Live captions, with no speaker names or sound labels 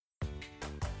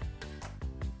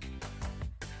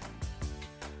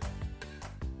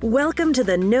Welcome to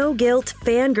the No Guilt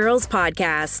Fangirls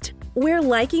Podcast, where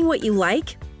liking what you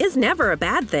like is never a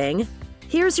bad thing.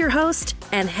 Here's your host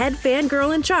and head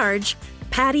fangirl in charge,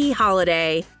 Patty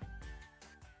Holiday.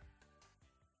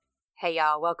 Hey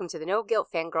y'all, welcome to the No Guilt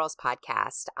Fangirls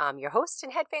Podcast. I'm your host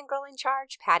and head fangirl in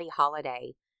charge, Patty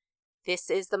Holiday. This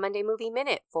is the Monday Movie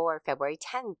Minute for February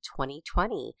 10,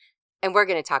 2020, and we're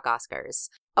going to talk Oscars.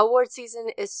 Award season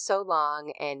is so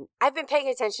long, and I've been paying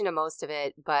attention to most of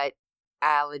it, but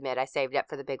I'll admit I saved up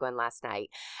for the big one last night.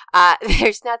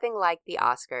 There's nothing like the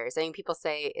Oscars. I mean, people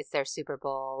say it's their Super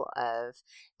Bowl of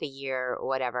the year or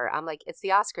whatever. I'm like, it's the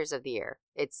Oscars of the year.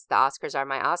 It's the Oscars are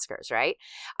my Oscars, right?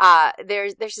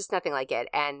 There's just nothing like it.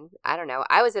 And I don't know.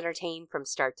 I was entertained from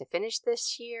start to finish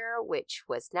this year, which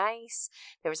was nice.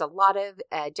 There was a lot of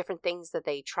different things that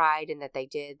they tried and that they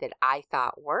did that I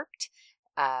thought worked.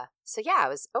 So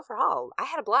yeah, overall, I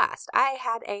had a blast.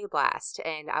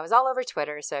 And I was all over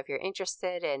Twitter. So if you're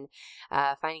interested in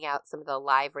finding out some of the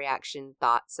live reaction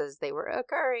thoughts as they were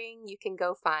occurring, you can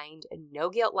go find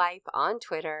No Guilt Life on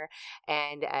Twitter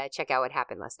and check out what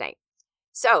happened last night.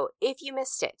 So if you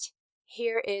missed it,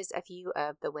 here is a few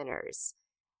of the winners.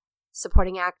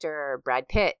 Supporting actor, Brad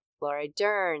Pitt. Laura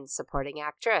Dern. Supporting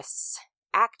actress,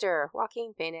 actor,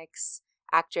 Joaquin Phoenix.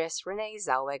 Actress Renee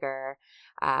Zellweger.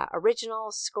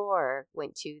 Original score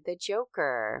went to The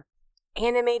Joker.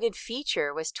 Animated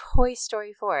feature was Toy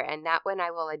Story 4, and that one, I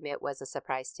will admit, was a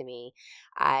surprise to me.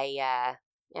 I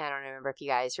don't remember if you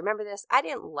guys remember this. I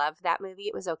didn't love that movie.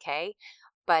 It was okay,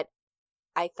 but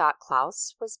I thought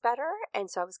Klaus was better, and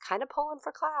so I was kind of pulling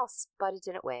for Klaus, but it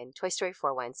didn't win. Toy Story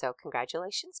 4 won, so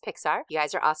congratulations, Pixar. You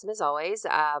guys are awesome as always.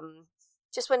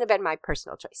 Just wouldn't have been my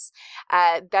personal choice.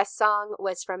 Best song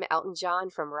was from Elton John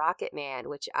from Rocket Man,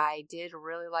 which I did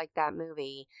really like that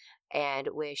movie and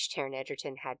wish Taron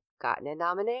Egerton had gotten a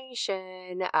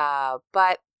nomination.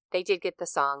 But they did get the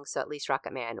song, so at least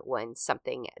Rocket Man won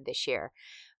something this year.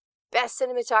 Best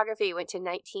cinematography went to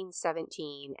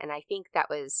 1917, and I think that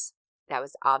was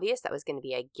obvious. That was going to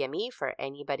be a gimme for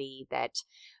anybody that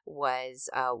was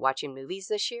watching movies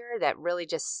this year. That really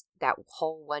just, that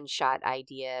whole one-shot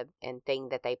idea and thing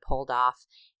that they pulled off,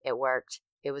 it worked.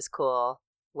 It was cool.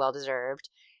 Well-deserved.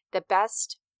 The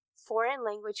best foreign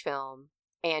language film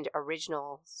and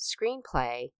original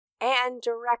screenplay and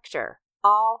director,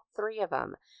 all three of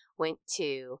them, went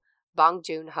to Bong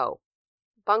Joon-ho.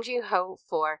 Bong Joon-ho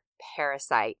for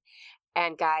Parasite.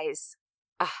 And guys,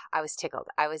 I was tickled.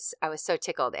 I was so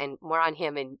tickled, and more on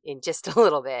him in just a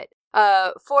little bit.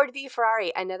 Ford v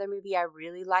Ferrari, another movie I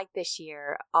really liked this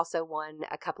year, also won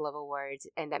a couple of awards,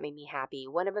 and that made me happy.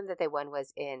 One of them that they won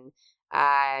was in,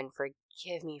 and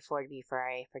forgive me, Ford v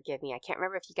Ferrari, forgive me. I can't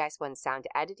remember if you guys won sound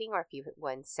editing or if you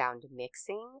won sound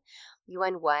mixing. You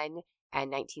won one, and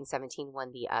 1917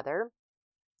 won the other,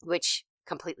 which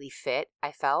completely fit,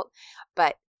 I felt.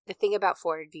 But the thing about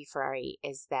Ford v Ferrari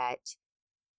is that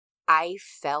I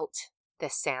felt the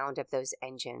sound of those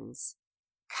engines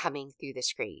coming through the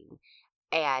screen,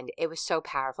 and it was so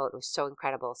powerful. It was so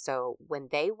incredible. So when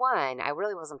they won, I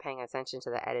really wasn't paying attention to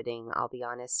the editing, I'll be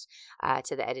honest,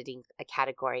 to the editing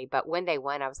category. But when they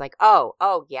won, I was like, oh,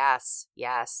 yes,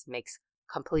 makes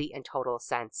complete and total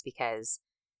sense, because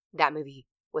that movie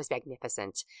was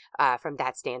magnificent from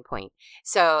that standpoint.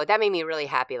 So that made me really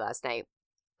happy last night.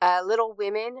 Little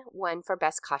Women won for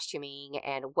Best Costuming,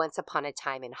 and Once Upon a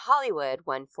Time in Hollywood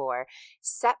won for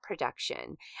Set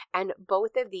Production. And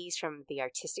both of these, from the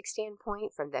artistic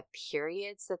standpoint, from the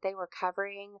periods that they were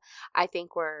covering, I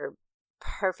think were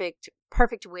perfect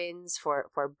wins for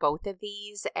both of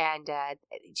these, and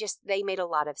just they made a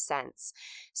lot of sense.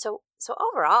 So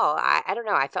overall, I don't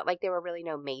know, I felt like there were really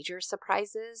no major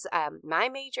surprises. My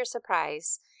major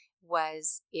surprise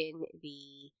was in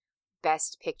the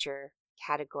Best Picture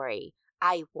category.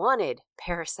 I wanted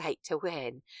Parasite to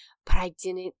win, but I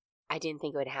didn't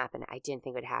think it would happen.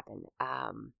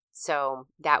 So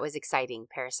that was exciting.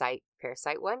 Parasite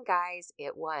won, guys.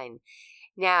 It won.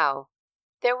 Now,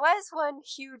 there was one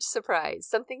huge surprise,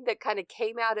 something that kind of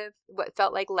came out of what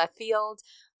felt like left field.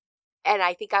 And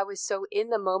I think I was so in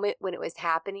the moment when it was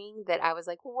happening that I was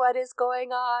like, what is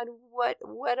going on? What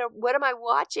am I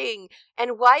watching?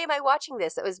 And why am I watching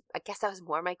this? I guess that was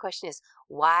more my question, is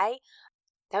why?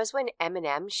 That was when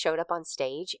Eminem showed up on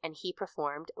stage and he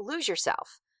performed Lose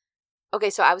Yourself. Okay,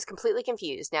 so I was completely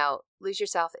confused. Now, Lose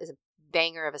Yourself is a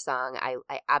banger of a song.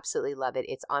 I absolutely love it.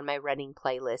 It's on my running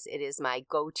playlist. It is my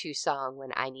go-to song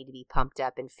when I need to be pumped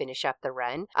up and finish up the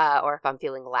run, or if I'm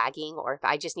feeling lagging, or if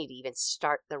I just need to even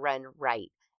start the run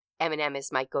right. Eminem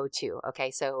is my go-to.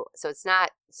 Okay, so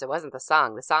it wasn't the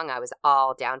song. The song I was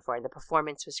all down for, and the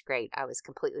performance was great. I was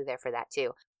completely there for that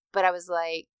too. But I was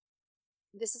like,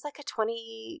 this is like a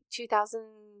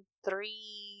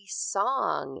 2003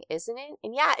 song, isn't it?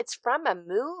 And yeah, it's from a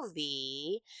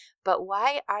movie, but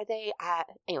why are they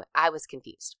anyway, I was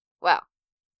confused. Well,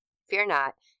 fear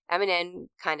not. Eminem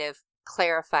kind of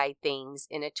clarified things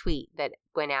in a tweet that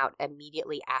went out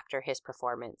immediately after his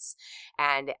performance.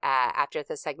 And after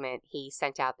the segment, he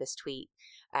sent out this tweet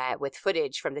with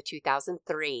footage from the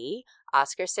 2003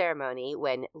 Oscar ceremony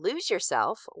when Lose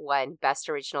Yourself won Best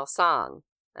Original Song.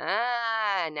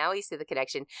 Now we see the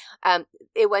connection.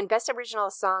 It won Best Original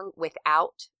Song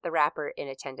without the rapper in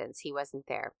attendance. He wasn't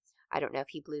there. I don't know if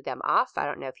he blew them off. I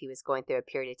don't know if he was going through a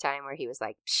period of time where he was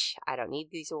like, Psh, I don't need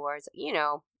these awards. You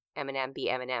know, Eminem be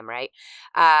Eminem, right?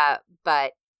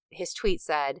 But his tweet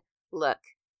said, look,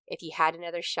 if you had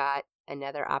another shot,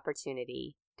 another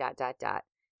opportunity, ...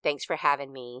 Thanks for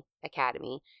having me,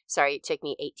 Academy. Sorry it took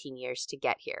me 18 years to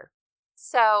get here.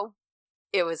 So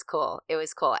it was cool. It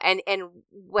was cool. And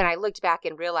when I looked back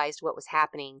and realized what was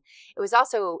happening, it was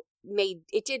also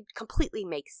it did completely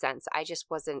make sense. I just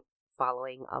wasn't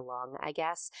following along, I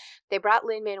guess. They brought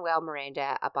Lin-Manuel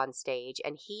Miranda up on stage,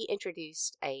 and he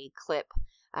introduced a clip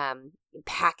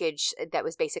package that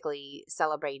was basically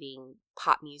celebrating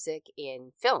pop music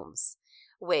in films,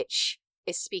 which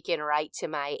is speaking right to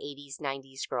my 80s,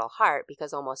 90s girl heart,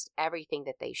 because almost everything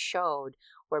that they showed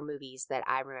were movies that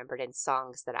I remembered and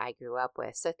songs that I grew up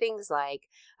with. So things like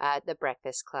The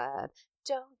Breakfast Club,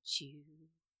 Don't You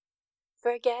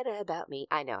Forget About Me.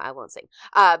 I know, I won't sing.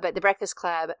 But The Breakfast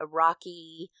Club,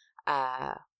 Rocky,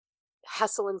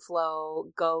 Hustle and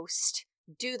Flow, Ghost,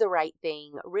 Do the Right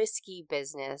Thing, Risky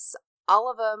Business. All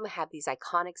of them have these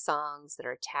iconic songs that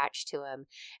are attached to them,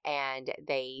 and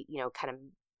they, kind of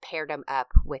paired them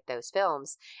up with those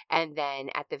films. And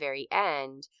then at the very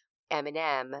end,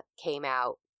 Eminem came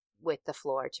out with the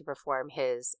floor to perform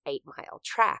his 8 Mile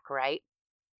track, right?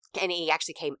 And he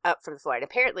actually came up from the floor. And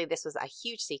apparently this was a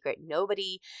huge secret.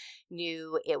 Nobody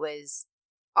knew it was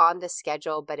on the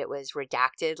schedule, but it was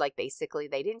redacted. Like, basically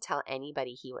they didn't tell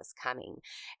anybody he was coming.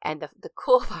 And the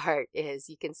cool part is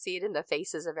you can see it in the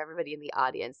faces of everybody in the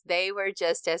audience. They were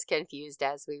just as confused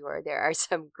as we were. There are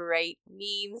some great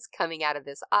memes coming out of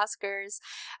this Oscars,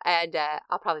 and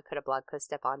I'll probably put a blog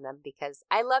post up on them because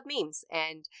I love memes,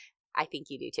 and I think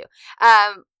you do too.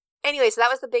 Anyway, so that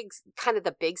was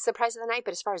the big surprise of the night.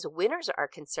 But as far as winners are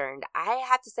concerned, I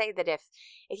have to say that if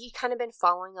you've kind of been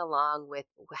following along with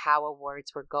how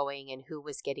awards were going and who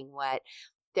was getting what,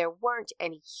 there weren't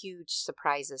any huge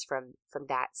surprises from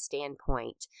that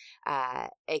standpoint.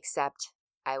 Except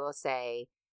I will say,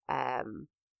 I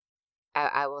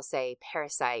will say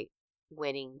Parasite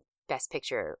winning Best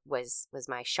Picture was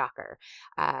my shocker.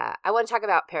 I want to talk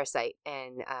about Parasite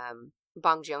and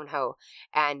Bong Joon-ho.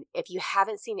 And if you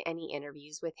haven't seen any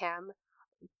interviews with him,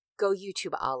 go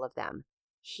YouTube all of them.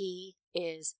 He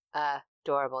is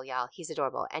adorable, y'all. He's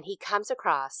adorable. And he comes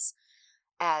across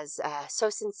as so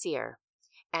sincere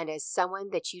and as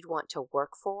someone that you'd want to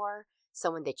work for,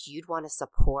 someone that you'd want to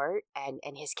support.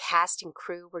 And his cast and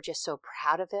crew were just so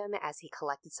proud of him as he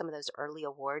collected some of those early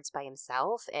awards by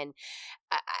himself. And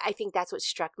I think that's what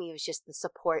struck me, was just the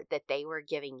support that they were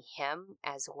giving him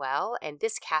as well. And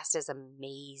this cast is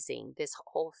amazing. This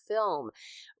whole film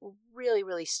really,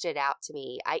 really stood out to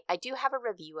me. I do have a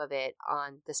review of it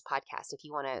on this podcast if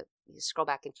you want to scroll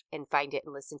back and find it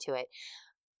and listen to it.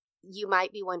 You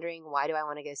might be wondering, why do I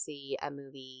want to go see a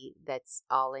movie that's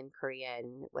all in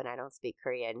Korean when I don't speak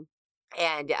Korean?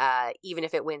 And even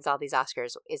if it wins all these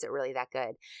Oscars, is it really that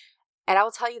good? And I will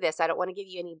tell you this, I don't want to give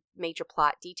you any major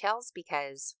plot details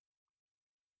because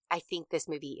I think this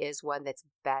movie is one that's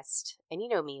best. And you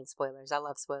know me and spoilers, I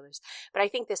love spoilers. But I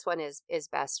think this one is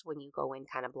best when you go in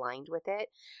kind of blind with it.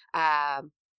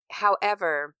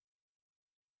 However,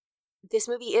 this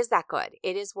movie is that good.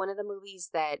 It is one of the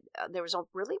movies that there was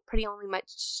really pretty only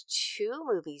much 2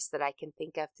 movies that I can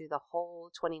think of through the whole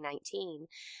 2019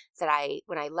 that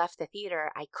when I left the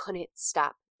theater, I couldn't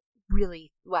stop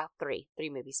three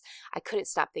movies. I couldn't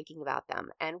stop thinking about them.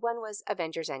 And one was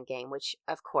Avengers Endgame, which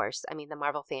of course, I mean, the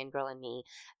Marvel fangirl in me,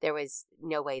 there was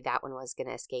no way that one was going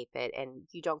to escape it. And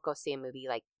you don't go see a movie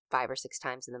like 5 or 6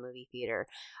 times in the movie theater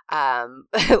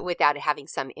without it having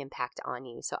some impact on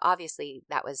you. So obviously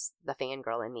that was the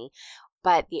fangirl in me.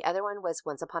 But the other one was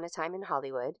Once Upon a Time in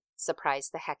Hollywood.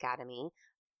 Surprised the heck out of me.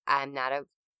 I'm not a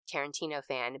Tarantino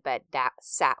fan, but that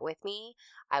sat with me.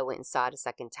 I went and saw it a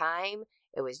second time.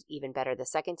 It was even better the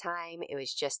second time. It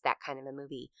was just that kind of a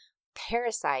movie.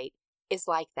 Parasite is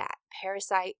like that.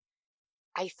 Parasite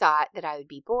I thought that I would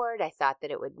be bored. I thought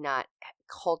that it would not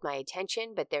hold my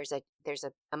attention, but there's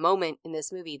a moment in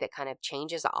this movie that kind of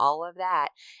changes all of that.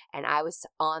 And I was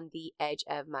on the edge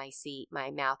of my seat,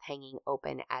 my mouth hanging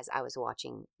open as I was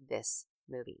watching this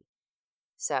movie.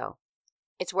 So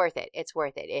it's worth it. It's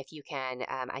worth it. If you can,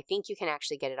 I think you can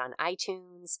actually get it on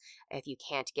iTunes if you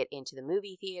can't get into the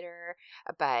movie theater,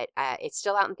 but it's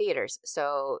still out in theaters.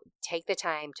 So take the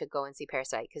time to go and see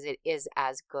Parasite because it is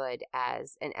as good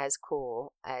as and as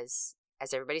cool as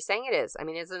everybody's saying it is. I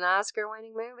mean, it's an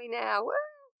Oscar-winning movie now. Woo!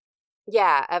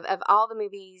 Yeah, of all the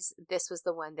movies, this was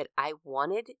the one that I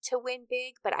wanted to win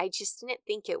big, but I just didn't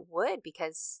think it would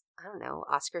because, I don't know,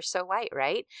 Oscar's so white,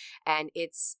 right? And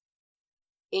it's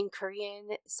in Korean,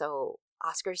 so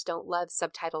Oscars don't love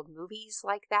subtitled movies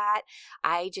like that.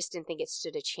 I just didn't think it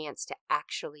stood a chance to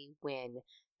actually win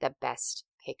the Best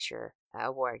Picture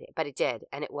award, but it did,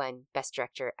 and it won Best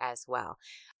Director as well.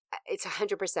 It's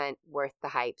 100% worth the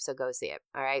hype, so go see it,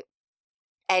 all right?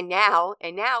 And now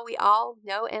we all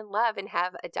know and love and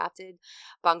have adopted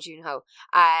Bong Joon-ho.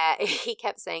 He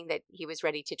kept saying that he was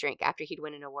ready to drink after he'd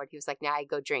win an award. He was like, "Now I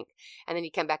go drink." And then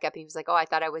he'd come back up and he was like, "Oh, I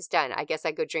thought I was done. I guess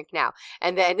I go drink now."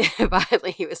 And then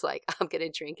finally he was like, "I'm going to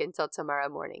drink until tomorrow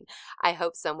morning." I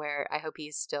hope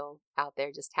he's still out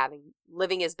there just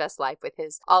living his best life with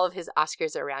all of his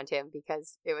Oscars around him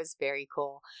because it was very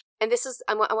cool. And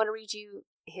I want to read you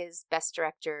his Best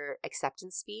Director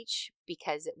acceptance speech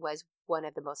because it was one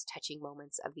of the most touching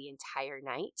moments of the entire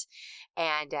night,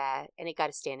 and it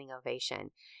got a standing ovation.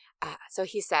 So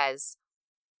he says,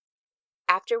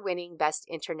 "After winning Best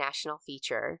International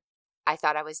Feature, I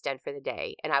thought I was done for the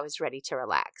day and I was ready to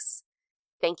relax.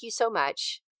 Thank you so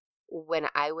much. When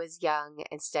I was young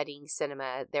and studying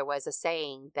cinema, there was a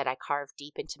saying that I carved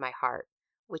deep into my heart,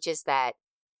 which is that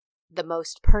the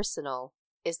most personal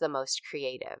is the most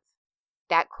creative."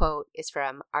 That quote is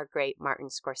from our great Martin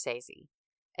Scorsese.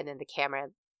 And then the camera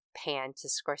panned to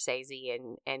Scorsese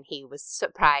and he was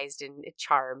surprised and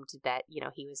charmed that,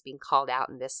 he was being called out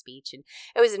in this speech. And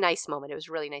it was a nice moment. It was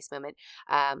a really nice moment.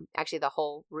 Actually, the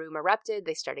whole room erupted.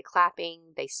 They started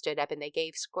clapping. They stood up and they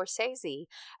gave Scorsese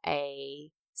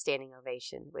a standing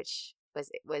ovation, which was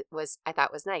I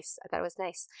thought was nice. I thought it was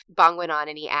nice. Bong went on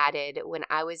and he added, "When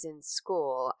I was in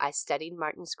school, I studied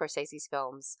Martin Scorsese's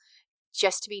films.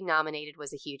 Just to be nominated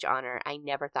was a huge honor. I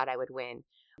never thought I would win."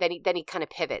 Then he kind of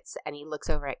pivots and he looks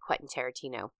over at Quentin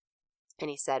Tarantino. And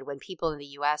he said, "When people in the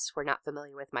U.S. were not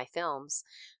familiar with my films,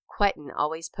 Quentin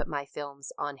always put my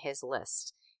films on his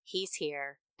list. He's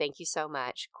here. Thank you so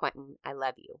much. Quentin, I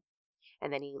love you."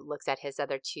 And then he looks at his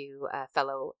other two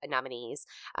fellow nominees.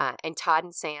 And Todd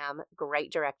and Sam,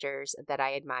 great directors that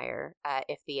I admire.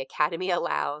 If the Academy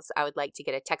allows, I would like to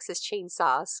get a Texas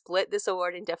chainsaw, split this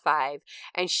award into 5,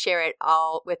 and share it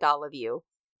all with all of you.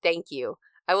 Thank you.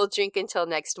 I will drink until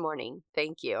next morning.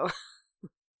 Thank you.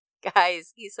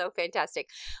 Guys, he's so fantastic.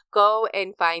 Go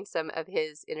and find some of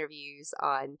his interviews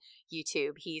on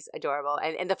YouTube. He's adorable.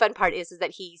 And the fun part is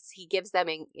that he gives them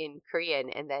in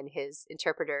Korean, and then his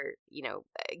interpreter,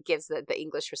 gives the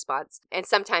English response. And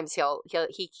sometimes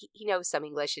he knows some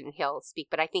English and he'll speak,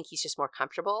 but I think he's just more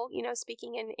comfortable,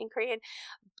 speaking in Korean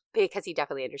because he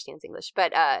definitely understands English.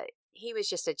 But he was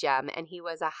just a gem, and he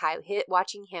was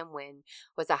watching him win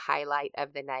was a highlight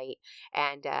of the night.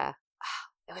 And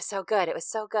it was so good. It was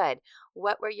so good.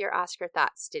 What were your Oscar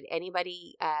thoughts? Did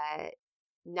anybody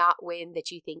not win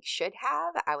that you think should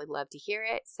have? I would love to hear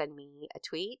it. Send me a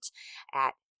tweet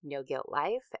at No Guilt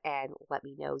Life and let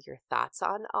me know your thoughts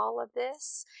on all of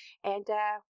this. And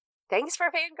thanks for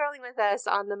fangirling with us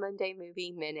on the Monday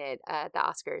Movie Minute. The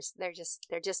Oscars, they're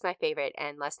just my favorite,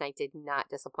 and last night did not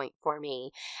disappoint for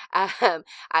me. I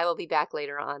will be back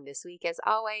later on this week. As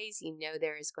always,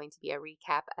 there is going to be a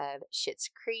recap of Schitt's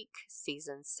Creek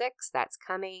Season 6. That's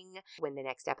coming when the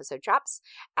next episode drops.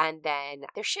 And then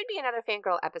there should be another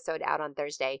Fangirl episode out on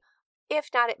Thursday. If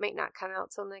not, it might not come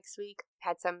out till next week.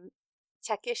 Had some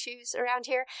tech issues around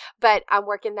here, but I'm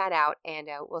working that out, and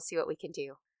we'll see what we can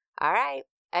do. All right.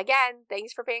 Again,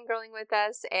 thanks for fangirling with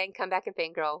us, and come back and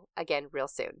fangirl again real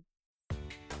soon.